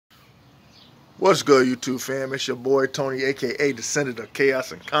What's good, YouTube fam? It's your boy Tony, aka Descendant of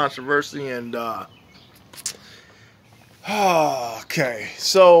Chaos and Controversy, and okay,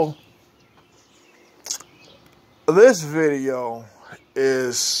 so this video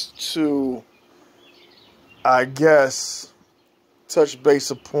is to, I guess, touch base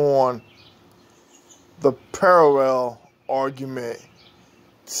upon the parallel argument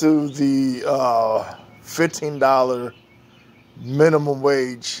to the $15 minimum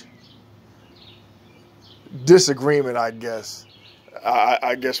wage disagreement, I guess.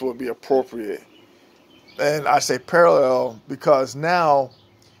 I guess would be appropriate. And I say parallel because now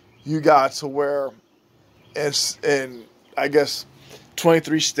you got to where it's in, I guess,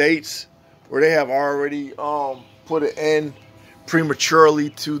 23 states where they have already put an end prematurely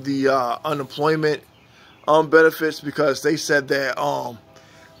to the unemployment benefits, because they said that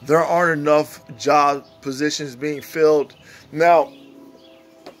there aren't enough job positions being filled. Now,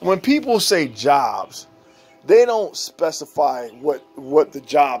 when people say jobs, they don't specify what the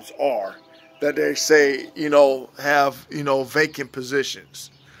jobs are that they say, have, vacant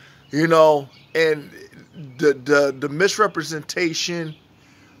positions, and the misrepresentation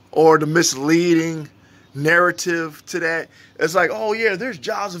or the misleading narrative to that, it's like, oh yeah, there's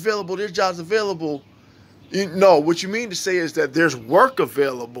jobs available, No, what you mean to say is that there's work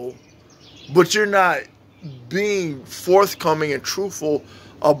available, but you're not being forthcoming and truthful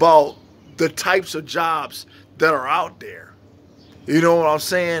about the types of jobs that are out there. You know what I'm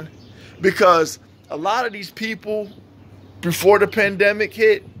saying? Because a lot of these people, before the pandemic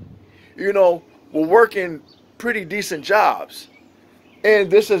hit, were working pretty decent jobs.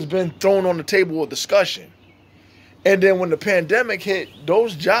 And this has been thrown on the table of discussion. And then when the pandemic hit,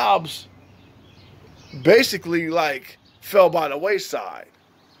 those jobs basically fell by the wayside.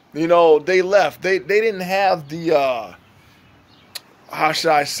 They left. They didn't have the how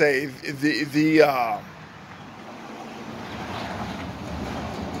should I say, the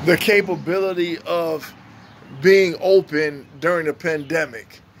capability of being open during the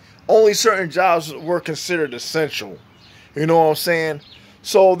pandemic. Only certain jobs were considered essential. You know what I'm saying?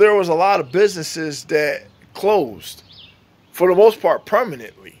 So there was a lot of businesses that closed, for the most part,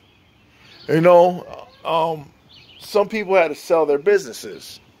 permanently. Some people had to sell their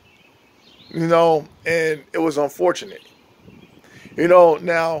businesses, and it was unfortunate.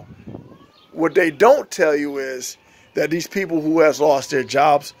 Now, what they don't tell you is that these people who has lost their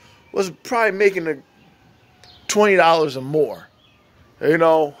jobs was probably making $20 or more.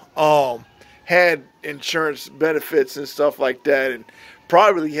 Had insurance benefits and stuff like that, and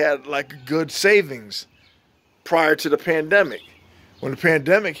probably had good savings prior to the pandemic. When the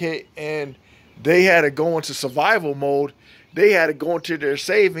pandemic hit and they had to go into survival mode, they had to go into their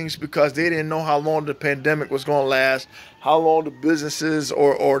savings because they didn't know how long the pandemic was going to last, how long the businesses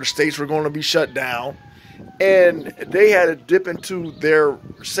or the states were going to be shut down. And they had to dip into their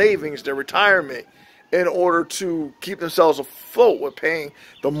savings, their retirement, in order to keep themselves afloat with paying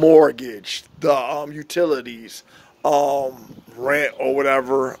the mortgage, the utilities, rent or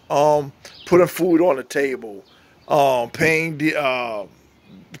whatever, putting food on the table, paying the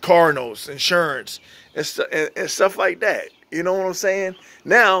car notes, insurance, and stuff like that. You know what I'm saying?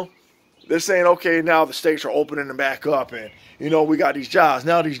 Now, they're saying, okay, now the states are opening them back up, and, we got these jobs.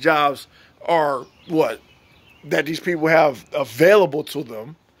 Now these jobs are that these people have available to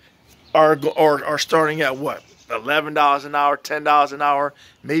them are starting at $11 an hour, $10 an hour,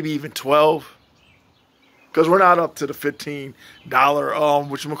 maybe even $12. Because we're not up to the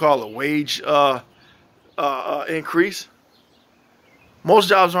 $15 wage increase. Most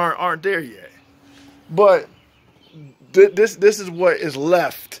jobs aren't there yet. But this is what is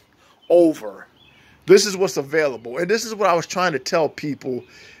left over. This is what's available. And this is what I was trying to tell people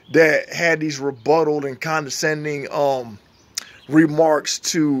that had these rebuttal and condescending remarks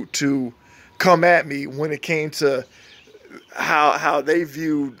to come at me when it came to how they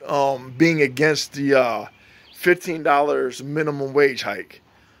viewed being against the $15 minimum wage hike.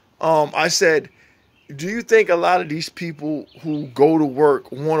 I said, do you think a lot of these people who go to work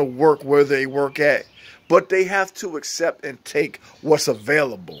want to work where they work at, but they have to accept and take what's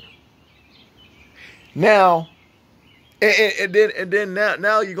available? Now, and then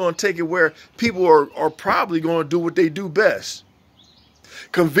now you're going to take it where people are probably going to do what they do best.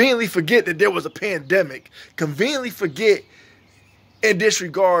 Conveniently forget that there was a pandemic. Conveniently forget and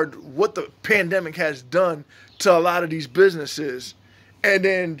disregard what the pandemic has done to a lot of these businesses. And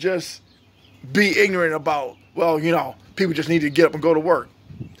then just be ignorant about, people just need to get up and go to work.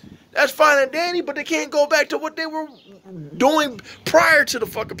 That's fine and dandy, but they can't go back to what they were doing prior to the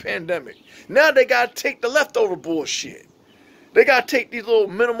fucking pandemic. Now they got to take the leftover bullshit. They got to take these little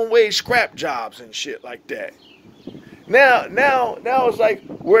minimum wage scrap jobs and shit like that. Now it's like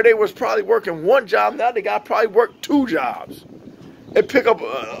where they was probably working one job, now they got to probably work two jobs and pick up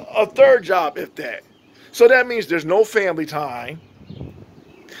a third job if that. So that means there's no family time.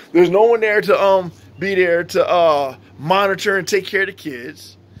 There's no one there to be there to monitor and take care of the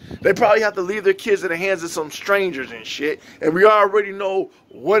kids. They probably have to leave their kids in the hands of some strangers and shit. And we already know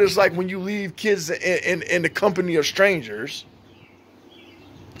what it's like when you leave kids in the company of strangers.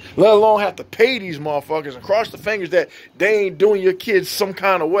 Let alone have to pay these motherfuckers and cross the fingers that they ain't doing your kids some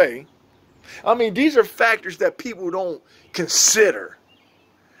kind of way. I mean, these are factors that people don't consider.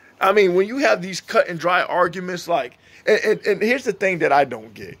 I mean, when you have these cut and dry arguments like, and here's the thing that I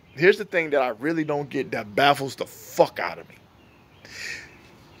don't get. Here's the thing that I really don't get that baffles the fuck out of me.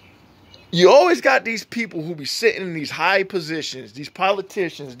 You always got these people who be sitting in these high positions, these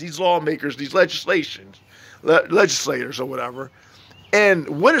politicians, these lawmakers, these legislators or whatever.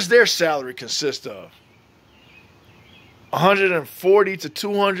 And what does their salary consist of? 140 to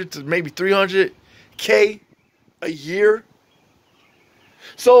 200 to maybe 300K a year.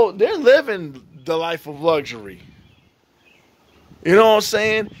 So they're living the life of luxury. You know what I'm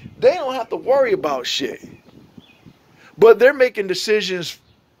saying? They don't have to worry about shit. But they're making decisions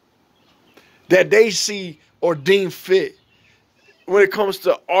that they see or deem fit when it comes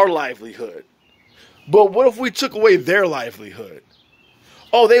to our livelihood. But what if we took away their livelihood?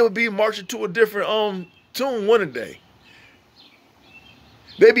 Oh, they would be marching to a different tune, wouldn't they?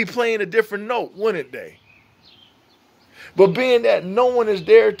 They'd be playing a different note, wouldn't they? But being that no one is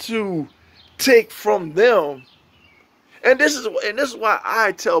there to take from them, and this is why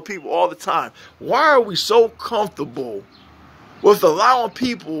I tell people all the time, why are we so comfortable with allowing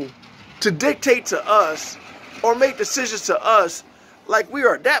people to dictate to us or make decisions to us like we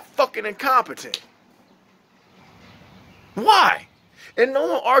are that fucking incompetent? Why? And no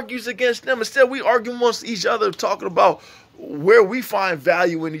one argues against them. Instead, we argue amongst each other, talking about where we find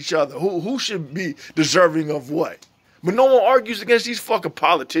value in each other, who should be deserving of what. But no one argues against these fucking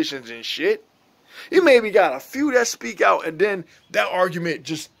politicians and shit. You maybe got a few that speak out, and then that argument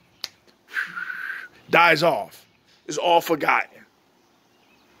just dies off. It's all forgotten.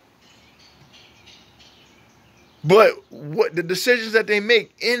 But what the decisions that they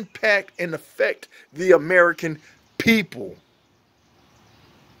make impact and affect the American people.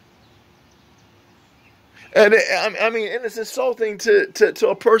 And I mean, and it's insulting to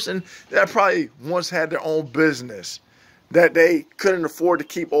a person that probably once had their own business that they couldn't afford to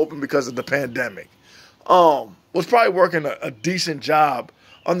keep open because of the pandemic. Was probably working a decent job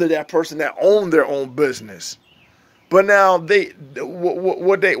under that person that owned their own business. But now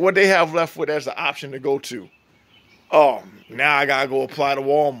what they have left with as an option to go to. Oh, now I gotta go apply to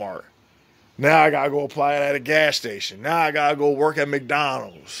Walmart. Now I gotta go apply at a gas station. Now I gotta go work at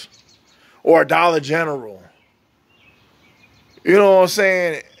McDonald's or Dollar General. You know what I'm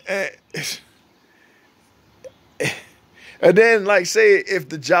saying? And then, like, say if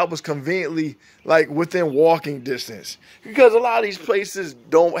the job was conveniently, like, within walking distance. Because a lot of these places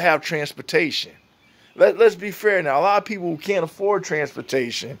don't have transportation. Let's be fair now. A lot of people can't afford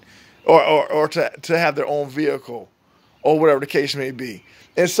transportation or to have their own vehicle or whatever the case may be.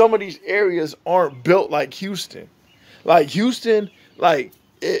 And some of these areas aren't built like Houston. Like, Houston, like,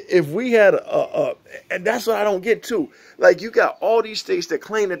 if we had and that's what I don't get too. Like, you got all these states that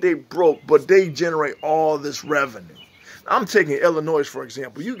claim that they broke, but they generate all this revenue. I'm taking Illinois, for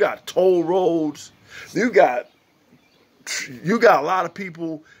example. You got toll roads. You got a lot of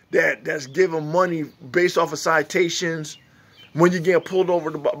people that's giving money based off of citations when you get pulled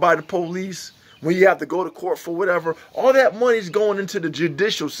over by the police, when you have to go to court for whatever. All that money's going into the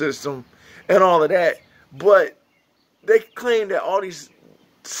judicial system and all of that. But they claim that all these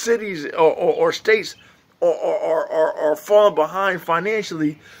cities or states are falling behind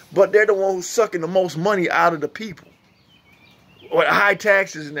financially, but they're the one who's sucking the most money out of the people. Or high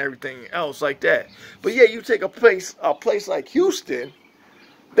taxes and everything else like that. But yeah, you take a place like Houston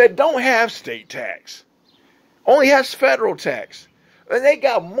that don't have state tax, only has federal tax, and they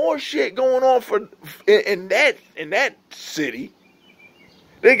got more shit going on in that city.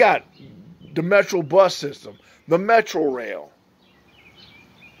 They got the Metro bus system, the Metro rail.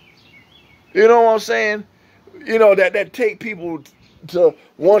 You know what I'm saying? You know, that take people to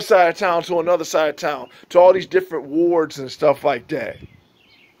one side of town to another side of town, to all these different wards and stuff like that.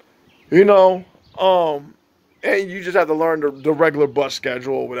 You know, and you just have to learn the regular bus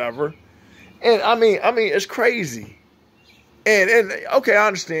schedule or whatever. And I mean, it's crazy. And okay, I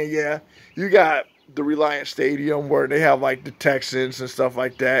understand. Yeah, you got the Reliance Stadium where they have like the Texans and stuff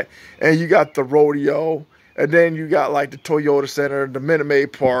like that, and you got the rodeo, And then you got like the Toyota Center, the Minute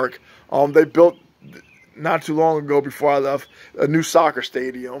Maid Park. They built not too long ago, before I left, a new soccer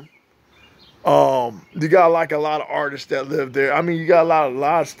stadium. You got like a lot of artists that live there. I mean, you got a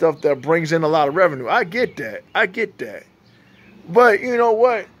lot of stuff that brings in a lot of revenue. I get that. But you know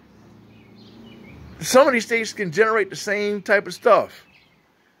what? Some of these states can generate the same type of stuff.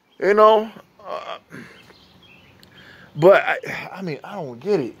 You know? But I mean, I don't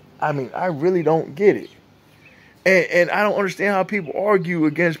get it. I mean, I really don't get it. And I don't understand how people argue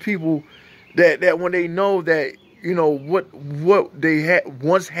against people that when they know that, you know, what they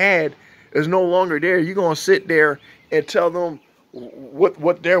once had is no longer there, you're going to sit there and tell them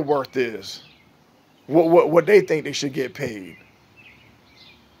what their worth is. What they think they should get paid.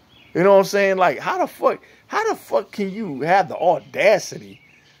 You know what I'm saying? Like, how the fuck can you have the audacity,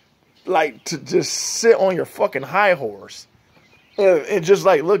 like, to just sit on your fucking high horse and just,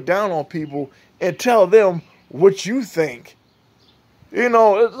 like, look down on people and tell them what you think? You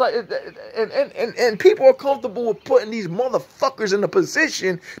know, it's like, and people are comfortable with putting these motherfuckers in a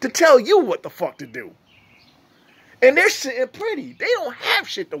position to tell you what the fuck to do. And they're sitting pretty. They don't have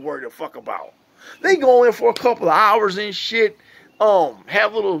shit to worry the fuck about. They go in for a couple of hours and shit,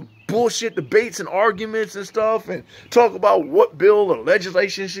 have little bullshit debates and arguments and stuff, and talk about what bill or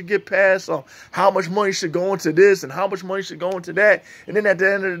legislation should get passed, how much money should go into this and how much money should go into that. And then at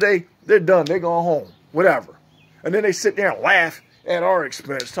the end of the day, they're done. They're going home. Whatever. And then they sit there and laugh at our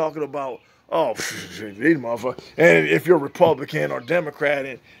expense, talking about, oh, these motherfuckers. And if you're Republican or Democrat,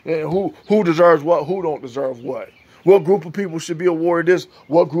 and who deserves what, who don't deserve what group of people should be awarded this,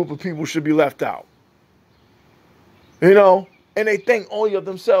 what group of people should be left out. You know, and they think only of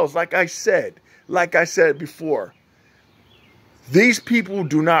themselves. Like I said before, these people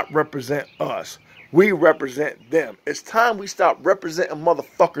do not represent us. We represent them. It's time we stop representing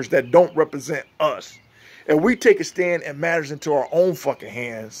motherfuckers that don't represent us. And we take a stand and matters into our own fucking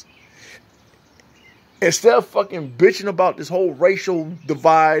hands. Instead of fucking bitching about this whole racial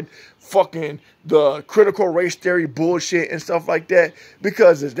divide, fucking the critical race theory bullshit and stuff like that.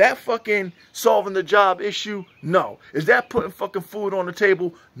 Because is that fucking solving the job issue? No. Is that putting fucking food on the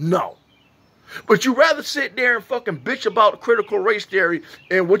table? No. But you rather sit there and fucking bitch about critical race theory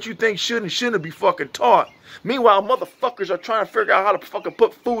and what you think should and shouldn't be fucking taught. Meanwhile, motherfuckers are trying to figure out how to fucking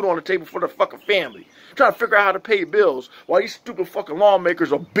put food on the table for their fucking family. Trying to figure out how to pay bills while these stupid fucking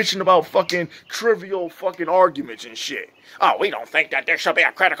lawmakers are bitching about fucking trivial fucking arguments and shit. Oh, we don't think that there should be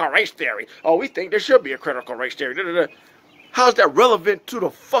a critical race theory. Oh, we think there should be a critical race theory. Da, da, da. How's that relevant to the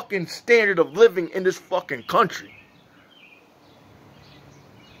fucking standard of living in this fucking country?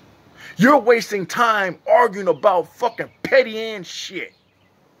 You're wasting time arguing about fucking petty ass shit.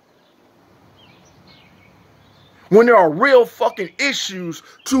 When there are real fucking issues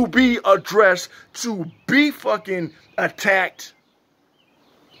to be addressed, to be fucking attacked,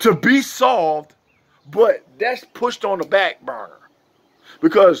 to be solved, but that's pushed on the back burner.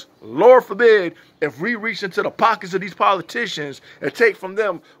 Because, Lord forbid, if we reach into the pockets of these politicians and take from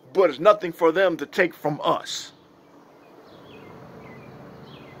them, but it's nothing for them to take from us.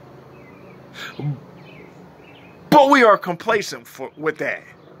 But we are complacent with that.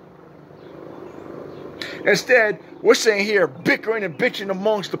 Instead, we're sitting here bickering and bitching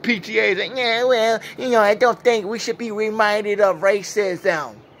amongst the PTAs. And, yeah, well, you know, I don't think we should be reminded of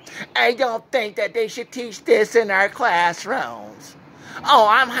racism. I don't think that they should teach this in our classrooms. Oh,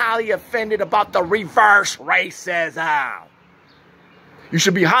 I'm highly offended about the reverse racism. You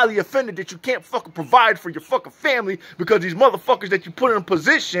should be highly offended that you can't fucking provide for your fucking family because these motherfuckers that you put in a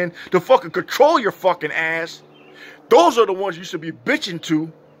position to fucking control your fucking ass, those are the ones you should be bitching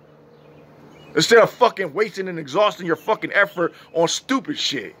to. Instead of fucking wasting and exhausting your fucking effort on stupid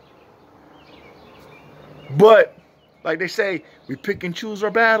shit. But, like they say, we pick and choose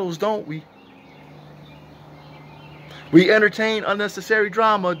our battles, don't we? We entertain unnecessary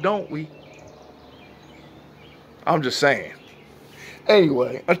drama, don't we? I'm just saying.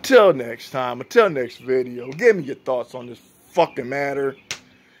 Anyway, until next time, until next video, give me your thoughts on this fucking matter.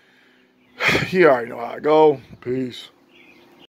 You already know how I go. Peace.